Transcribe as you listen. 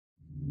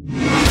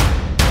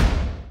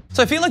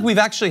So I feel like we've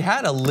actually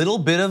had a little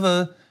bit of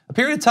a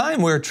period of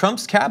time where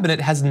Trump's cabinet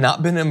has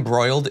not been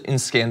embroiled in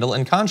scandal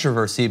and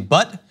controversy,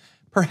 but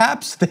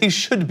perhaps they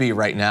should be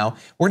right now.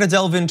 We're gonna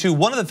delve into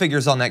one of the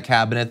figures on that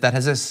cabinet that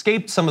has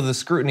escaped some of the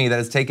scrutiny that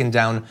has taken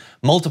down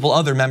multiple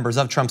other members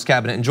of Trump's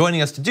cabinet. And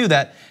joining us to do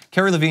that,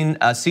 Carrie Levine,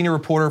 a senior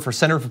reporter for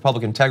Center for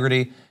Public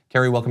Integrity.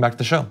 Carrie, welcome back to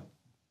the show.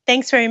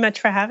 Thanks very much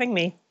for having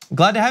me.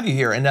 Glad to have you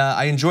here, and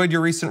I enjoyed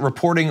your recent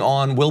reporting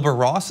on Wilbur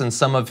Ross and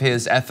some of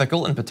his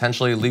ethical and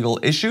potentially legal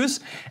issues,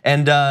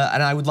 and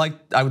I would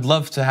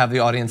love to have the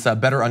audience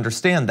better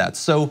understand that.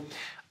 So,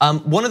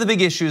 one of the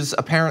big issues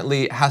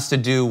apparently has to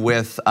do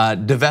with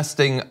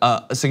divesting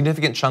a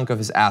significant chunk of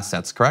his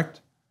assets,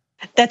 correct?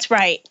 That's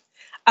right.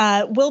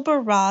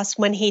 Wilbur Ross,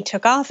 when he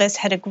took office,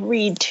 had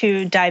agreed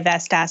to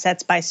divest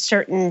assets by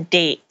certain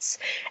dates.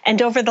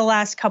 And over the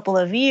last couple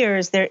of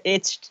years,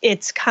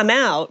 it's come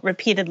out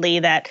repeatedly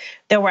that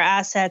there were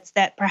assets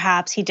that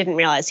perhaps he didn't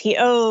realize he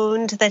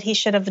owned, that he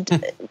should have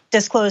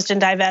disclosed and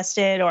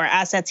divested, or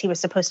assets he was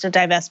supposed to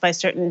divest by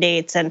certain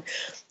dates and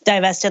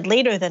divested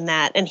later than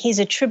that. And he's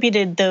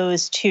attributed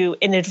those to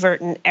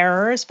inadvertent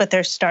errors, but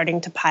they're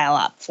starting to pile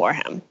up for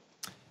him.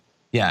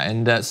 Yeah,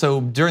 and so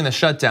during the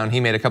shutdown,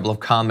 he made a couple of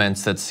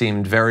comments that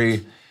seemed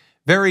very,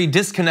 very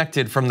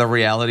disconnected from the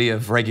reality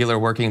of regular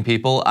working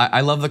people.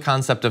 I love the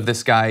concept of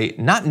this guy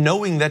not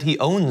knowing that he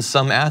owns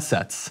some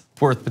assets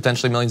worth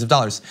potentially millions of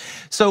dollars.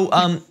 So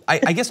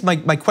I guess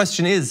my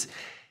question is,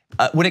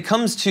 when it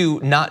comes to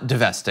not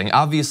divesting,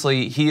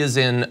 obviously he is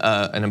in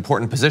an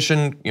important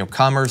position,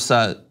 Commerce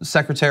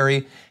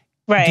Secretary.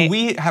 Right. Do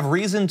we have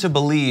reason to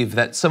believe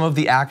that some of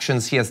the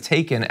actions he has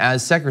taken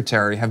as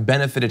secretary have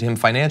benefited him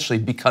financially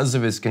because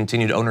of his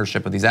continued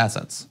ownership of these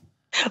assets?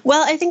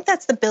 Well, I think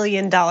that's the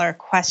billion-dollar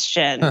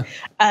question.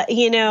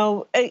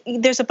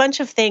 There's a bunch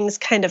of things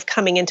kind of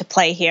coming into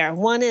play here.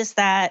 One is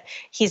that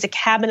he's a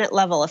cabinet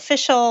level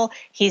official.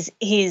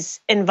 He's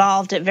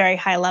involved at very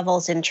high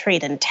levels in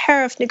trade and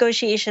tariff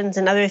negotiations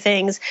and other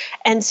things.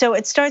 And so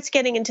it starts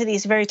getting into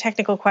these very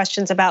technical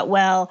questions about,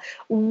 well,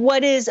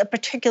 what is a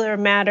particular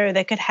matter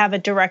that could have a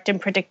direct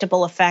and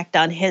predictable effect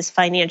on his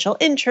financial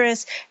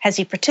interests? Has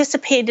he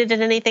participated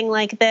in anything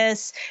like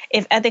this?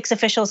 If ethics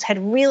officials had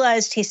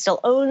realized he still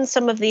owns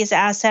some of these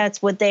assets,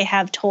 would they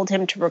have told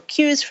him to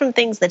recuse from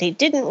things that he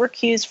didn't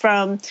recuse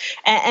from?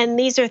 And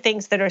these are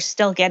things that are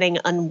still getting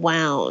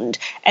unwound.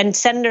 And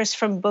senators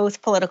from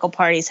both political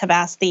parties have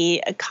asked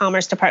the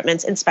Commerce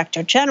Department's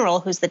Inspector General,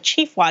 who's the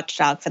chief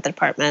watchdog for the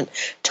department,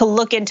 to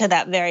look into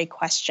that very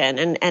question.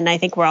 And I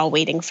think we're all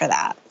waiting for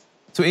that.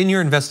 So in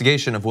your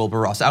investigation of Wilbur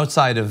Ross,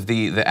 outside of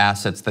the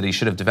assets that he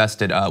should have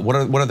divested, what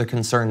other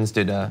concerns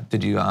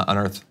did you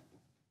unearth?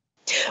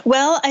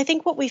 Well, I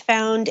think what we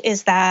found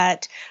is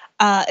that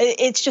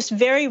it's just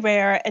very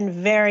rare and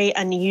very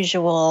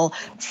unusual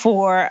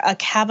for a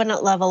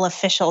cabinet level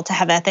official to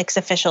have ethics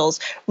officials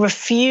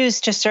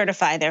refuse to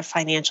certify their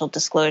financial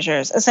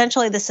disclosures.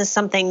 Essentially, this is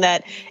something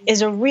that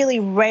is a really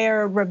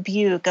rare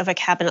rebuke of a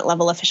cabinet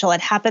level official.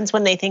 It happens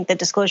when they think the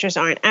disclosures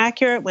aren't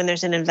accurate, when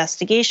there's an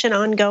investigation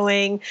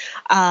ongoing.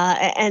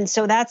 And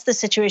so that's the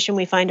situation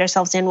we find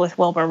ourselves in with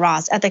Wilbur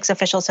Ross. Ethics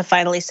officials have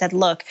finally said,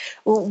 look,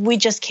 we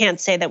just can't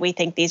say that we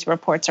think these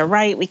reports are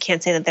right. We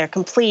can't say that they're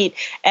complete.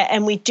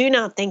 And we do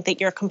not think that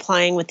you're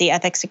complying with the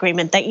ethics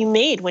agreement that you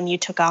made when you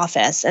took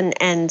office.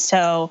 And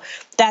so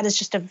that is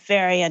just a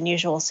very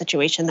unusual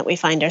situation that we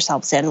find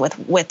ourselves in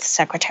with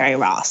Secretary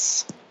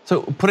Ross.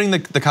 So putting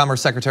the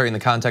Commerce Secretary in the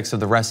context of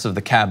the rest of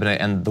the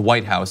cabinet and the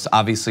White House,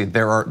 obviously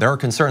there are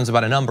concerns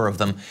about a number of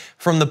them.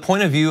 From the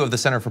point of view of the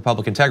Center for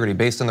Public Integrity,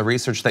 based on the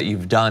research that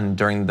you've done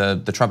during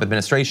the Trump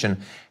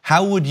administration,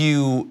 how would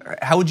you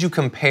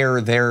compare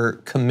their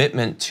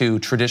commitment to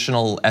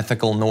traditional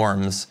ethical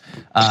norms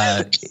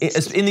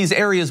in these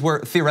areas where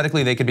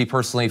theoretically they could be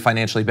personally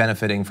financially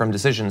benefiting from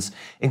decisions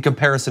in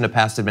comparison to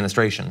past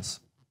administrations?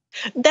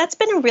 That's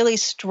been a really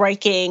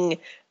striking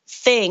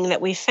thing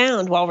that we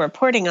found while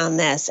reporting on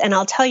this, and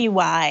I'll tell you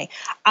why.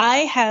 I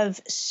have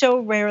so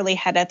rarely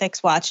had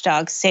ethics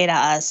watchdogs say to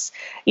us,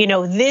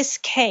 this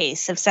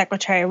case of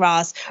Secretary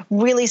Ross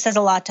really says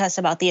a lot to us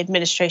about the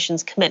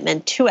administration's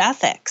commitment to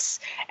ethics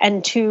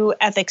and to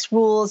ethics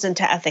rules and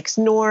to ethics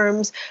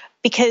norms.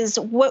 Because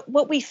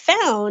what we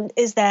found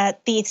is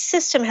that the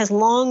system has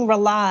long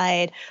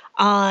relied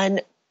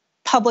on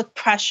public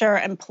pressure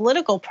and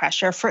political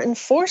pressure for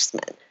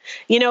enforcement.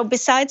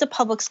 Besides a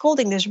public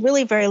scolding, there's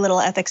really very little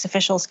ethics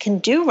officials can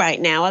do right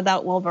now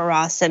about Wilbur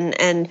Ross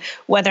and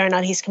whether or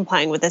not he's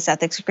complying with this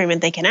ethics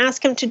agreement. They can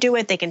ask him to do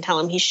it. They can tell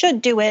him he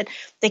should do it.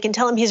 They can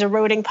tell him he's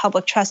eroding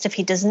public trust if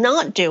he does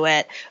not do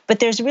it. But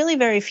there's really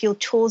very few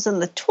tools in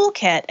the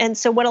toolkit. And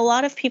so what a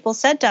lot of people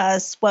said to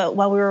us while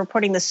we were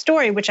reporting the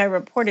story, which I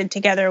reported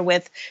together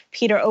with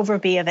Peter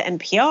Overby of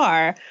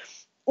NPR,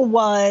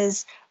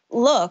 was,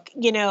 look,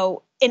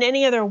 in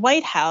any other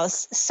White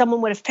House,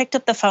 someone would have picked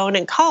up the phone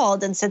and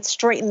called and said,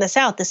 straighten this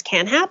out, this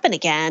can't happen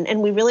again. And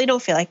we really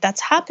don't feel like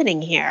that's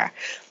happening here.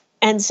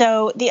 And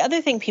so the other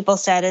thing people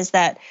said is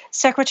that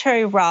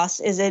Secretary Ross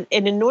is an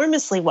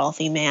enormously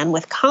wealthy man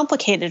with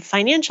complicated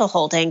financial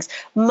holdings,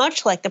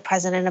 much like the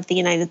President of the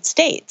United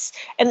States.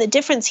 And the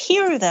difference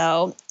here,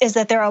 though, is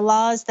that there are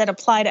laws that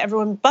apply to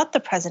everyone but the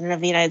President of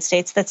the United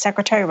States that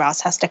Secretary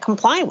Ross has to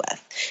comply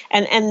with.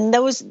 And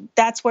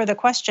that's where the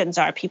questions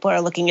are. People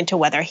are looking into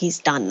whether he's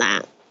done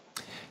that.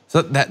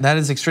 So that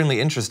is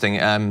extremely interesting.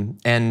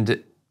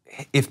 And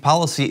if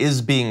policy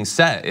is being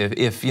set,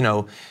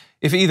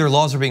 if either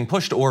laws are being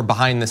pushed or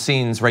behind the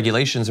scenes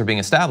regulations are being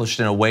established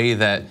in a way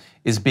that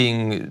is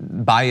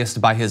being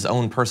biased by his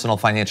own personal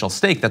financial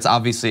stake, that's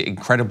obviously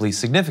incredibly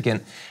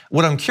significant.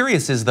 What I'm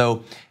curious is,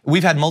 though,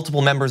 we've had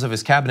multiple members of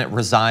his cabinet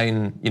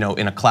resign,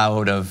 in a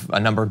cloud of a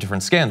number of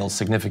different scandals,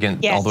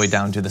 significant all the way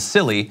down to the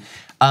silly.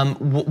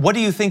 What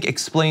do you think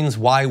explains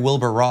why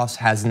Wilbur Ross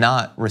has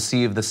not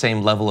received the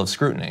same level of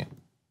scrutiny?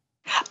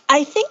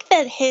 I think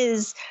that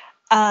his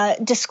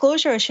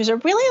disclosure issues are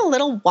really a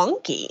little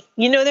wonky.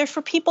 They're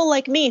for people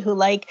like me who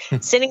like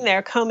sitting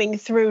there combing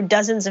through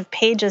dozens of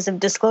pages of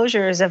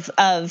disclosures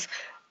of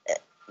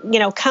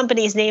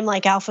companies named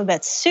like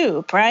alphabet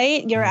soup,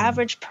 right? Your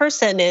average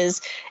person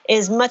is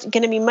going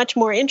to be much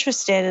more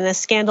interested in a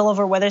scandal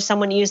over whether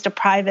someone used a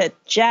private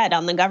jet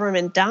on the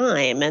government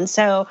dime. And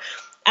so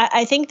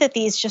I think that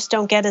these just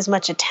don't get as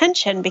much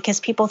attention because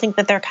people think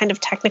that they're kind of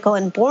technical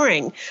and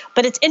boring.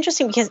 But it's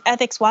interesting because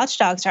ethics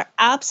watchdogs are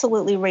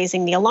absolutely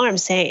raising the alarm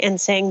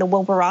saying the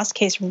Wilbur Ross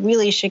case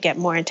really should get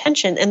more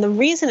attention. And the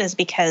reason is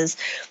because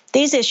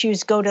these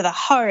issues go to the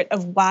heart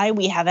of why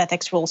we have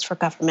ethics rules for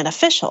government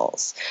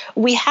officials.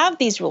 We have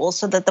these rules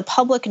so that the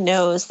public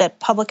knows that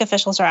public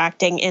officials are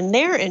acting in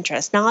their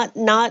interest, not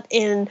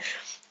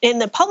in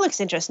the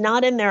public's interest,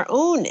 not in their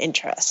own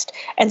interest.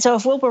 And so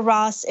if Wilbur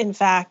Ross, in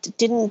fact,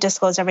 didn't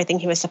disclose everything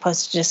he was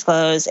supposed to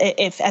disclose,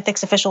 if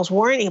ethics officials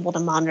weren't able to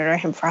monitor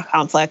him for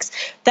conflicts,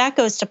 that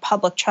goes to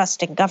public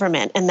trust in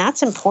government, and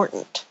that's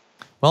important.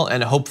 Well,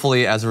 and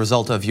hopefully as a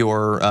result of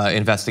your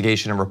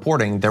investigation and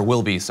reporting, there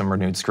will be some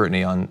renewed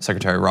scrutiny on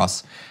Secretary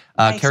Ross.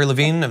 Carrie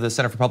Levine of the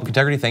Center for Public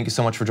Integrity, thank you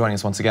so much for joining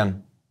us once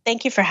again.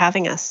 Thank you for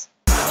having us.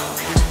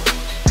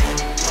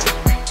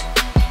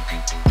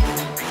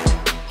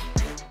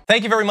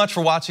 Thank you very much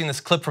for watching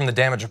this clip from the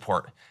Damage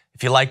Report.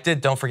 If you liked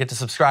it, don't forget to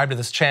subscribe to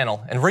this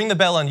channel and ring the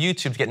bell on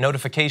YouTube to get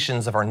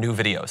notifications of our new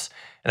videos.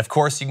 And of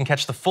course, you can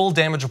catch the full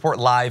Damage Report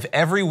live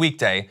every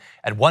weekday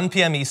at 1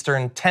 p.m.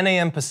 Eastern, 10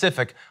 a.m.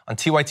 Pacific on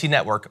TYT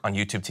Network on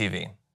YouTube TV.